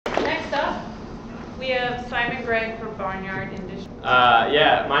We have Simon Gregg for Barnyard Industry.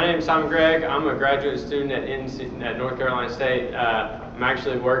 Yeah, my name is Simon Gregg. I'm a graduate student at North Carolina State. I'm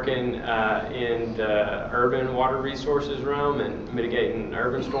actually working in the urban water resources realm and mitigating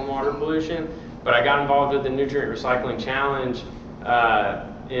urban stormwater pollution. But I got involved with the Nutrient Recycling Challenge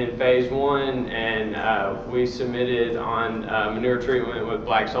in phase 1, and we submitted on manure treatment with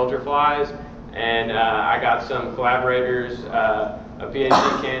black soldier flies. And I got some collaborators, a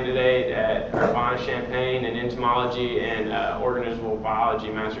PhD candidate at Urbana-Champaign in entomology, and organismal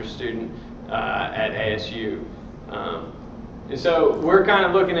biology master's student at ASU. And so we're kind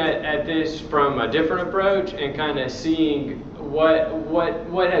of looking at this from a different approach and kind of seeing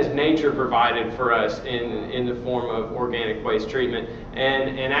what has nature provided for us in the form of organic waste treatment.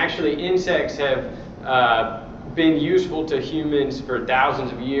 And actually insects have been useful to humans for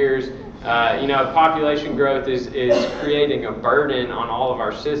thousands of years. Population growth is creating a burden on all of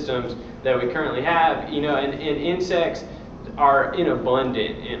our systems that we currently have, and insects are in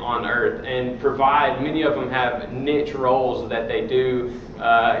abundance on Earth and provide, many of them have niche roles that they do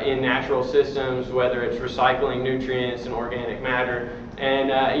in natural systems, whether it's recycling nutrients and organic matter.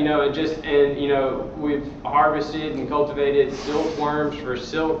 And, we've harvested and cultivated silkworms for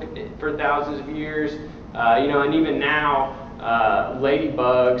silk for thousands of years, and even now,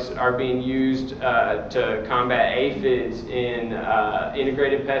 ladybugs are being used to combat aphids in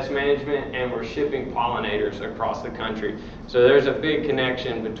integrated pest management, and we're shipping pollinators across the country. So there's a big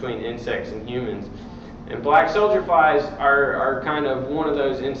connection between insects and humans. And black soldier flies are kind of one of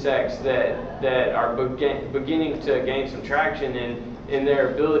those insects that are beginning to gain some traction in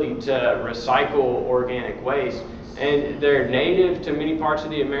their ability to recycle organic waste. And they're native to many parts of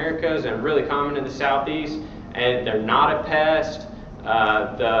the Americas and really common in the Southeast. And they're not a pest.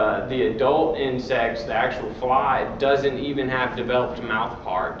 The adult insects, the actual fly, doesn't even have developed mouth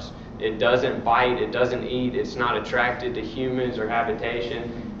parts. It doesn't bite, it doesn't eat, it's not attracted to humans or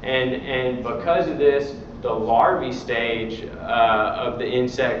habitation. And because of this, the larvae stage of the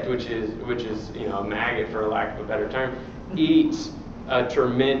insect, which is a maggot for lack of a better term, eats a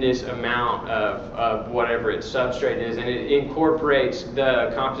tremendous amount of whatever its substrate is, and it incorporates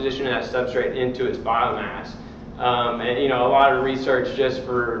the composition of that substrate into its biomass. A lot of research, just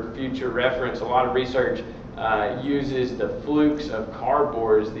for future reference, a lot of research uses the flukes of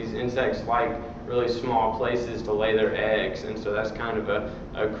cardboards. These insects like really small places to lay their eggs, and so that's kind of a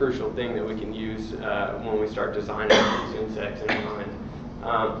crucial thing that we can use when we start designing these insects in mind.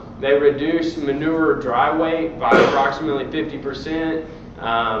 They reduce manure dry weight by approximately 50%.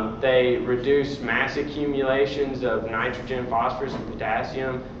 They reduce mass accumulations of nitrogen, phosphorus, and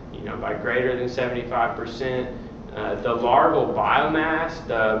potassium, by greater than 75%. The larval biomass,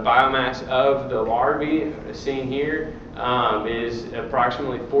 the biomass of the larvae, seen here, is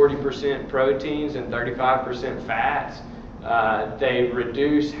approximately 40% proteins and 35% fats. They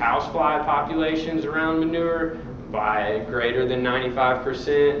reduce housefly populations around manure by greater than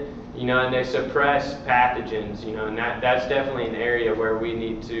 95%, and they suppress pathogens, and that's definitely an area where we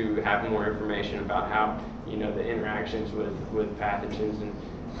need to have more information about how, the interactions with pathogens. And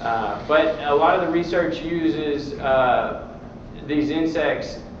but a lot of the research uses these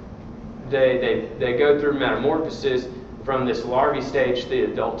insects. They go through metamorphosis from this larvae stage to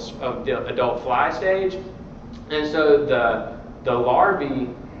the adult fly stage, and so the larvae,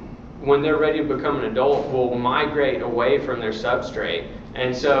 when they're ready to become an adult, will migrate away from their substrate.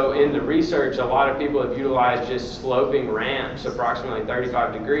 And so in the research, a lot of people have utilized just sloping ramps, approximately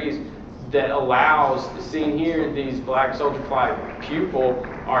 35 degrees, that allows, seen here, these black soldier fly pupil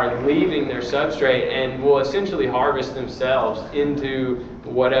are leaving their substrate and will essentially harvest themselves into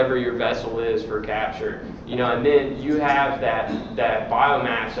whatever your vessel is for capture. And then you have that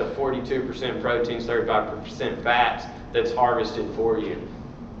biomass of 42% proteins, 35% fats that's harvested for you.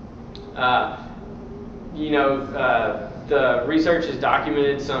 The research has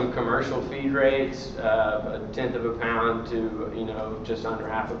documented some commercial feed rates, 1/10 of a pound to just under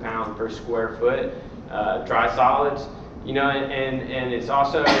half a pound per square foot, dry solids. And it's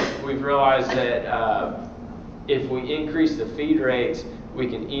also, we've realized that if we increase the feed rates, we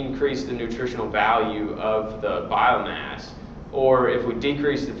can increase the nutritional value of the biomass. Or if we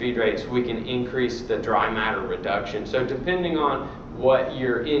decrease the feed rates, we can increase the dry matter reduction. So depending on what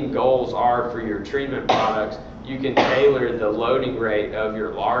your end goals are for your treatment products, you can tailor the loading rate of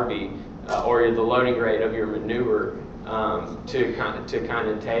your larvae or the loading rate of your manure to kind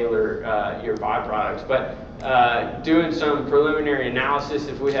of tailor your byproducts. But doing some preliminary analysis,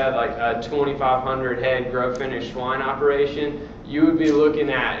 if we had like a 2,500 head grow finished swine operation, you would be looking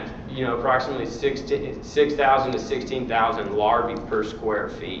at, you know, approximately 6,000 to 16,000 larvae per square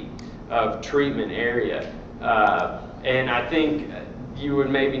feet of treatment area. And I think you would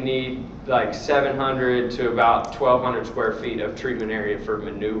maybe need like 700 to about 1,200 square feet of treatment area for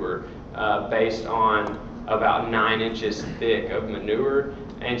manure, based on about 9 inches thick of manure.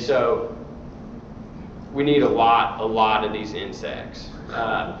 And so we need a lot of these insects.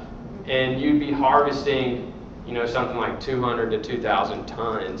 And you'd be harvesting, you know, something like 200 to 2,000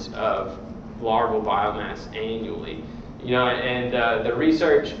 tons of larval biomass annually. You know, and the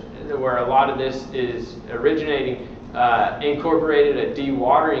research where a lot of this is originating incorporated a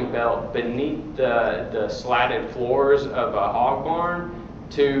dewatering belt beneath the slatted floors of a hog barn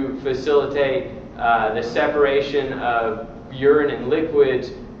to facilitate the separation of urine and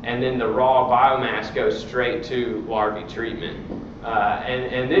liquids, and then the raw biomass goes straight to larvae treatment.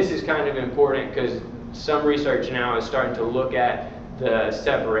 And this is kind of important because some research now is starting to look at the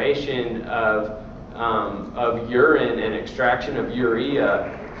separation of urine and extraction of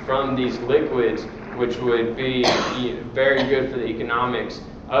urea from these liquids, which would be very good for the economics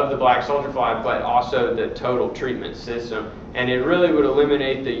of the black soldier fly, but also the total treatment system. And it really would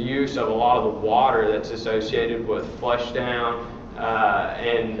eliminate the use of a lot of the water that's associated with flush down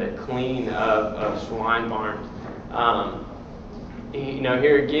and the clean of swine barns. You know,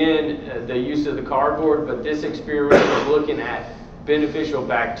 here again, the use of the cardboard, but this experiment was looking at beneficial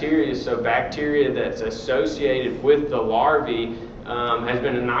bacteria, so bacteria that's associated with the larvae has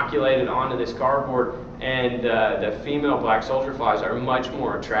been inoculated onto this cardboard, and the female black soldier flies are much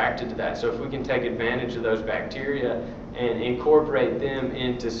more attracted to that. So if we can take advantage of those bacteria and incorporate them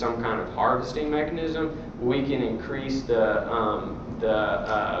into some kind of harvesting mechanism, we can increase the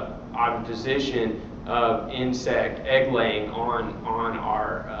oviposition of insect egg laying on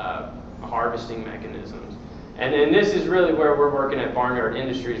our harvesting mechanisms. And then this is really where we're working at Barnyard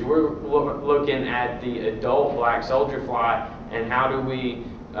Industries. We're looking at the adult black soldier fly and how do we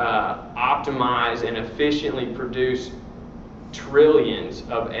optimize and efficiently produce trillions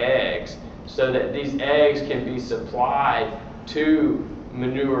of eggs so that these eggs can be supplied to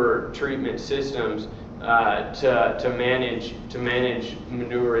manure treatment systems to manage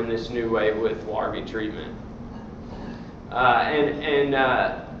manure in this new way with larvae treatment.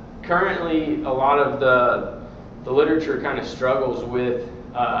 Currently, a lot of the literature kind of struggles with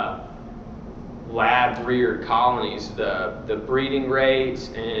lab-reared colonies. The breeding rates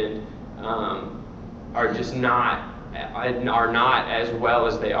and are just not as well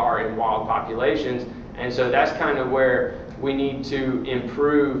as they are in wild populations, and so that's kind of where we need to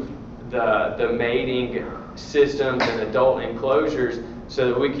improve the mating systems and adult enclosures so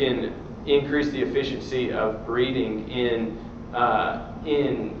that we can increase the efficiency of breeding in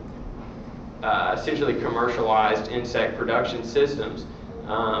essentially commercialized insect production systems.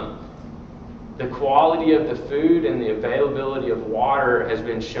 The quality of the food and the availability of water has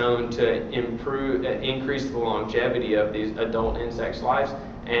been shown to increase the longevity of these adult insects' lives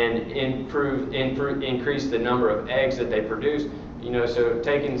and increase the number of eggs that they produce. You know, so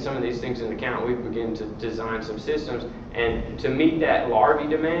taking some of these things into account, we begin to design some systems, and to meet that larvae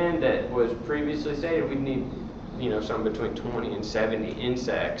demand that was previously stated, we need, you know, some between 20 and 70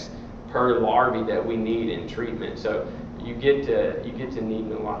 insects per larvae that we need in treatment. So you get to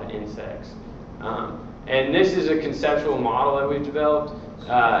needing a lot of insects. And this is a conceptual model that we've developed,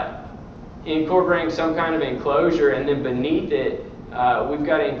 incorporating some kind of enclosure, and then beneath it, we've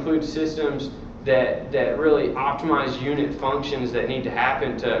got to include systems that really optimize unit functions that need to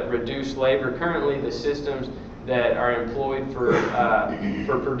happen to reduce labor. Currently, the systems that are employed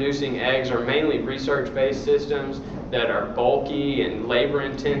for producing eggs are mainly research-based systems that are bulky and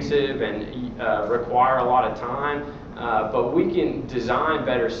labor-intensive and require a lot of time. But we can design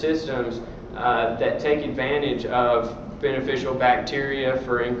better systems that take advantage of beneficial bacteria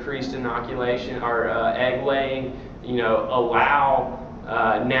for increased inoculation or egg laying. You know, allow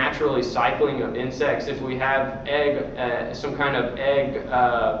naturally cycling of insects. If we have some kind of egg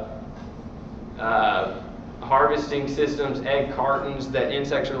harvesting systems, egg cartons that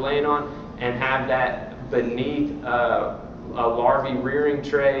insects are laying on, and have that beneath a larvae rearing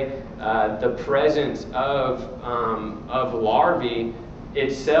tray, the presence of larvae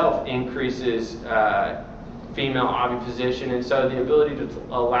itself increases female oviposition, and so the ability to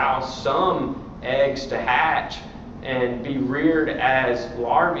allow some eggs to hatch and be reared as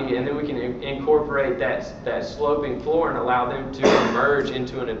larvae, and then we can incorporate that sloping floor and allow them to emerge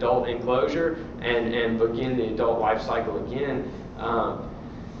into an adult enclosure and begin the adult life cycle again.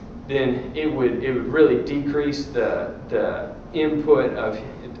 then it would really decrease the input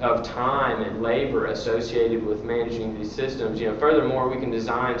of time and labor associated with managing these systems. Furthermore, we can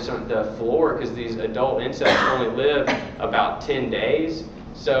design the floor, because these adult insects only live about 10 days.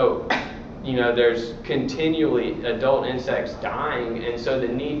 So, there's continually adult insects dying, and so the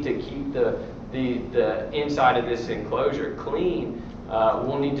need to keep the inside of this enclosure clean,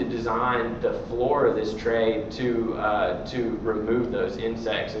 we'll need to design the floor of this tray to remove those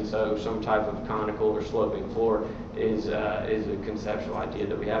insects. And so some type of conical or sloping floor is a conceptual idea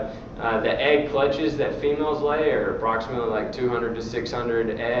that we have. The egg clutches that females lay are approximately like 200 to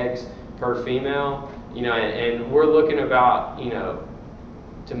 600 eggs per female. And we're looking about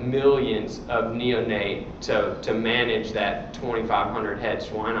to millions of neonate to manage that 2,500 head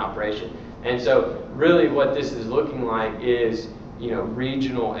swine operation. And so really what this is looking like is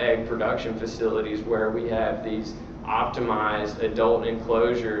regional egg production facilities where we have these optimized adult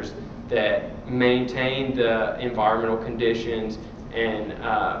enclosures that maintain the environmental conditions and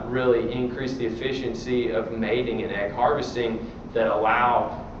really increase the efficiency of mating and egg harvesting that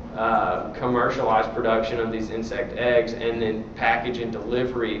allow commercialized production of these insect eggs, and then package and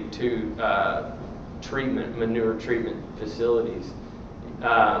delivery to manure treatment facilities.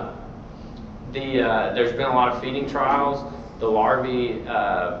 There's been a lot of feeding trials. The larvae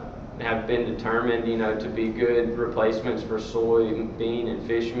have been determined, to be good replacements for soybean and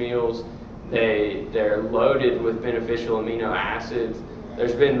fish meals. They're loaded with beneficial amino acids.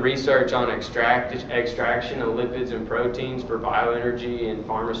 There's been research on extraction of lipids and proteins for bioenergy and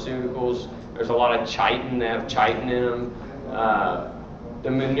pharmaceuticals. There's a lot of chitin. They have chitin in them. The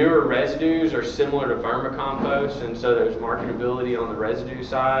manure residues are similar to vermicompost, and so there's marketability on the residue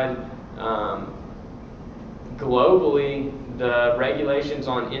side. Globally, the regulations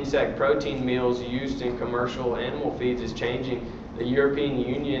on insect protein meals used in commercial animal feeds is changing. The European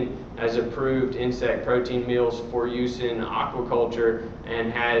Union has approved insect protein meals for use in aquaculture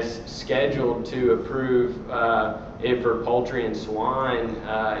and has scheduled to approve it for poultry and swine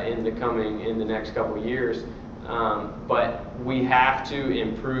in the next couple of years. But we have to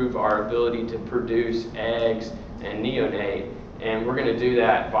improve our ability to produce eggs and neonate, and we're going to do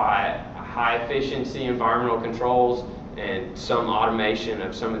that by high efficiency environmental controls and some automation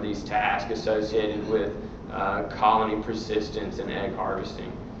of some of these tasks associated with colony persistence and egg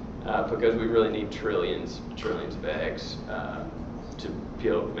harvesting, because we really need trillions of eggs to be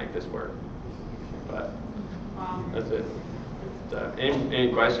able to make this work. But that's it.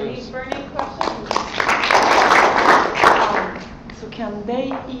 Any questions? Any burning questions? So can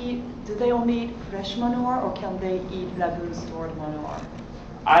they eat, do they only eat fresh manure, or can they eat lagoon stored manure?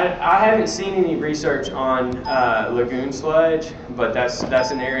 I haven't seen any research on lagoon sludge, but that's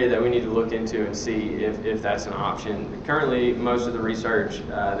an area that we need to look into and see if that's an option. Currently, most of the research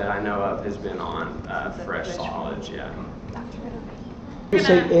that I know of has been on fresh solids. Yeah. You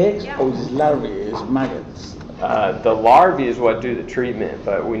say eggs, or is it larvae? Is maggots? The larvae is what do the treatment,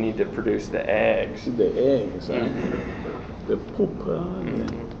 but we need to produce the eggs. The eggs, the poop.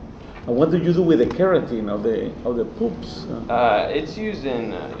 And what do you do with the keratin of the poops? It's used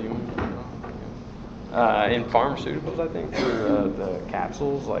in pharmaceuticals, I think, for the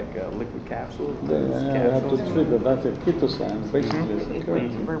capsules, like liquid capsules. I have to treat that. That's a chitosan, basically. It's a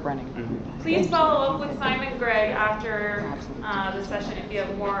keratin. We're running. Please follow up with Simon Gregg after the session if you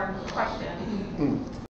have more questions.